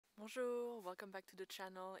Bonjour, welcome back to the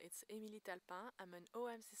channel. It's Émilie Talpin. I'm an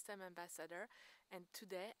OM System Ambassador, and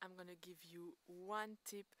today I'm going to give you one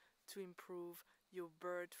tip to improve your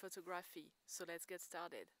bird photography. So let's get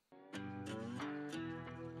started.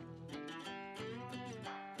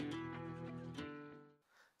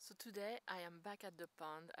 So today I am back at the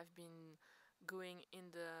pond. I've been going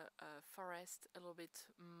in the forest a little bit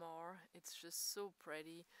more. It's just so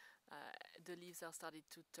pretty. The leaves are starting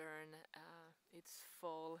to turn. It's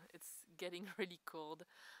fall. It's getting really cold.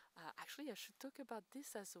 Actually, I should talk about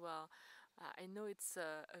this as well. I know it's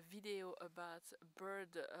a video about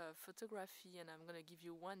bird photography, and I'm gonna give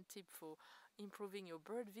you one tip for improving your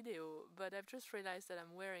bird video, but I've just realized that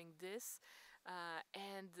I'm wearing this,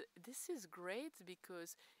 and this is great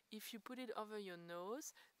because if you put it over your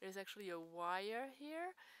nose, there's actually a wire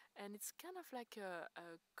here, and it's kind of like a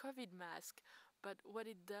COVID mask. But what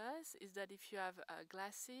it does is that if you have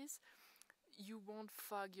glasses, you won't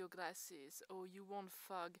fog your glasses or you won't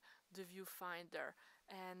fog the viewfinder.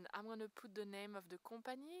 And I'm gonna put the name of the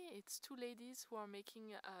company. It's two ladies who are making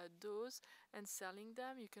those and selling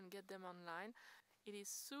them. You can get them online. It is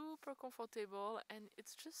super comfortable and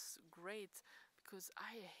it's just great because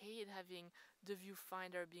I hate having the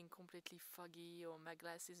viewfinder being completely foggy or my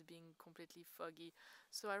glasses being completely foggy,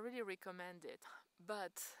 so I really recommend it.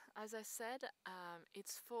 But as I said,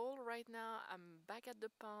 it's fall right now. I'm back at the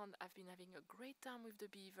pond. I've been having a great time with the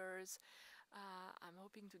beavers. I'm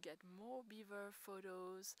hoping to get more beaver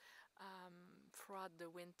photos throughout the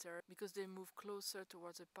winter because they move closer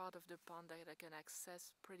towards a part of the pond that I can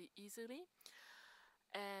access pretty easily.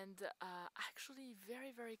 And actually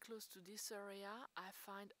very close to this area I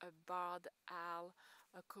find a barred owl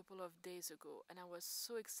a couple of days ago, and I was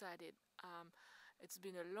so excited. It's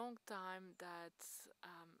been a long time that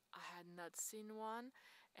I had not seen one,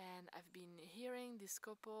 and I've been hearing this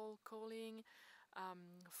couple calling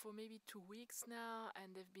for maybe 2 weeks now,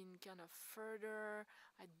 and they've been kind of further.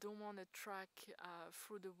 I don't want to track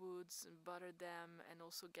through the woods and bother them and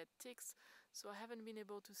also get ticks, so I haven't been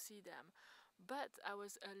able to see them. But I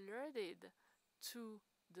was alerted to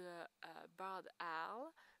the barred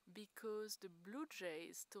owl because the blue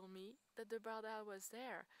jays told me that the barred owl was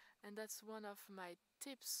there, and that's one of my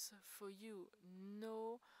tips for you.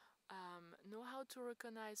 Know how to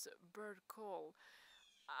recognize bird call.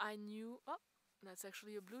 I knew, oh, that's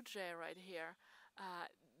actually a blue jay right here.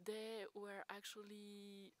 There were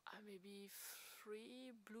actually maybe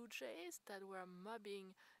 3 blue jays that were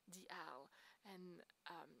mobbing the owl, and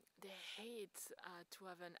they hate to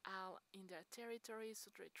have an owl in their territory,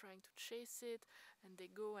 so they're trying to chase it, and they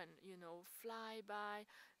go and fly by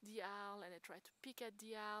the owl, and they try to pick at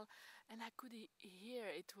the owl, and I could hear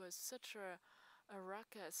it was such a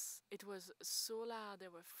ruckus. It was so loud.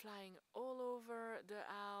 They were flying all over the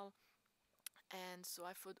owl, and so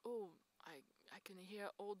I thought, oh, I can hear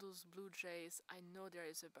all those blue jays. I know there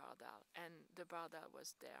is a barred owl, and the barred owl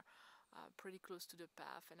was there, pretty close to the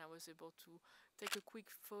path, and I was able to take a quick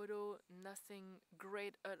photo. Nothing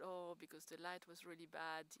great at all because the light was really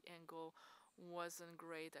bad. The angle wasn't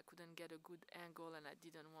great. I couldn't get a good angle, and I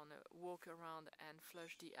didn't want to walk around and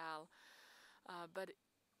flush the owl. But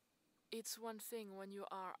it's one thing when you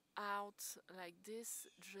are out like this,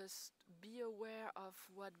 just be aware of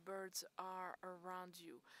what birds are around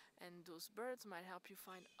you, and those birds might help you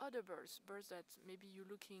find other birds that maybe you're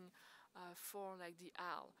looking for, like the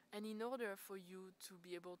owl. And in order for you to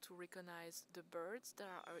be able to recognize the birds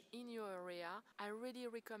that are in your area, I really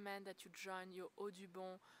recommend that you join your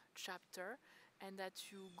Audubon chapter and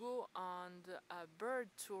that you go on a bird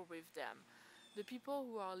tour with them. The people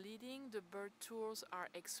who are leading the bird tours are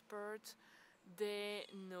experts. They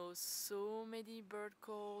know so many bird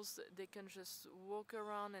calls. They can just walk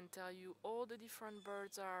around and tell you all the different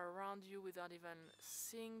birds are around you without even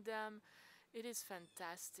seeing them. It is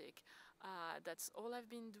fantastic. That's all I've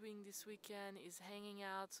been doing this weekend, is hanging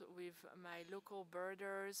out with my local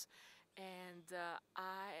birders, and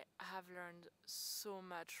I have learned so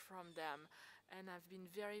much from them, and I've been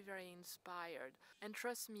very inspired. And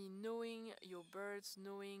trust me, knowing your birds,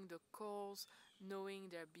 knowing the calls, knowing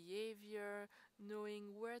their behavior,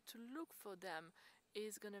 knowing where to look for them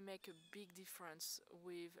is going to make a big difference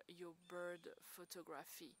with your bird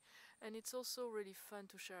photography. And it's also really fun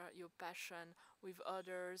to share your passion with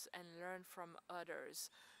others and learn from others.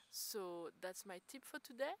 So that's my tip for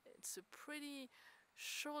today. It's a pretty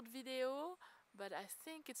short video, but I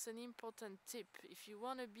think it's an important tip. If you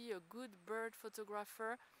want to be a good bird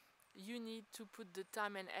photographer, you need to put the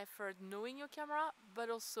time and effort knowing your camera, but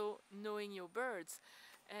also knowing your birds.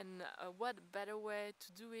 And what better way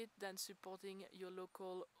to do it than supporting your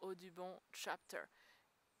local Audubon chapter?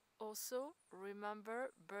 Also,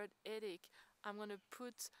 remember bird ethic. I'm gonna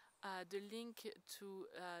put the link to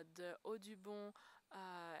the Audubon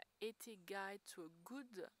ethic guide to a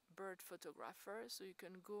good bird photographer, so you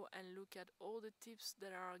can go and look at all the tips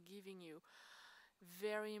that are giving you.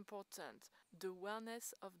 Very important. The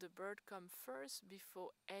wellness of the bird comes first before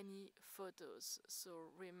any photos.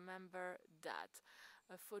 So remember that.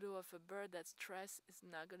 A photo of a bird that's stressed is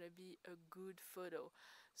not going to be a good photo.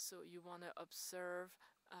 So you want to observe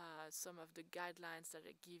some of the guidelines that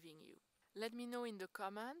are giving you. Let me know in the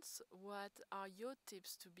comments what are your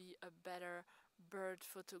tips to be a better bird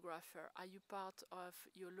photographer. Are you part of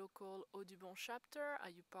your local Audubon chapter? Are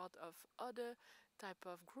you part of other type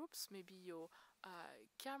of groups? Maybe your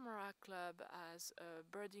camera club as a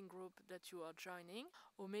birding group that you are joining,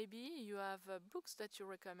 or maybe you have books that you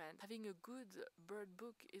recommend. Having a good bird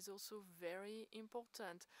book is also very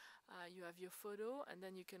important. You have your photo and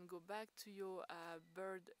then you can go back to your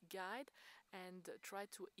bird guide and try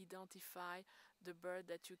to identify the bird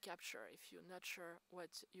that you capture if you're not sure what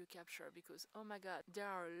you capture, because oh my god, there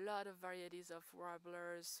are a lot of varieties of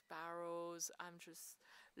warblers, sparrows. I'm just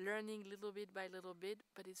learning little bit by little bit,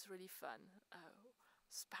 but it's really fun.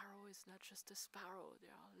 Sparrow is not just a sparrow,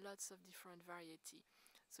 there are lots of different variety.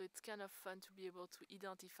 So it's kind of fun to be able to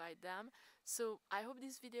identify them. So I hope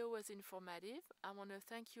this video was informative. I want to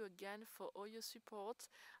thank you again for all your support.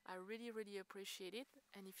 I really appreciate it.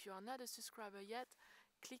 And if you are not a subscriber yet,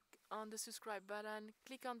 click on the subscribe button,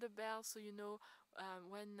 click on the bell so you know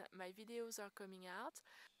when my videos are coming out.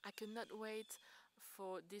 I cannot wait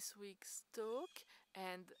for this week's talk,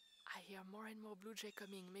 and I hear more and more blue jay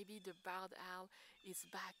coming. Maybe the barred owl is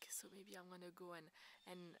back, so maybe I'm gonna go and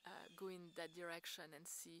go in that direction and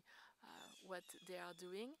see what they are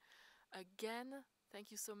doing. Again,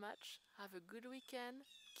 thank you so much. Have a good weekend.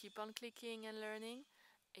 Keep on clicking and learning.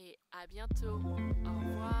 Et à bientôt. Au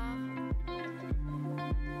revoir.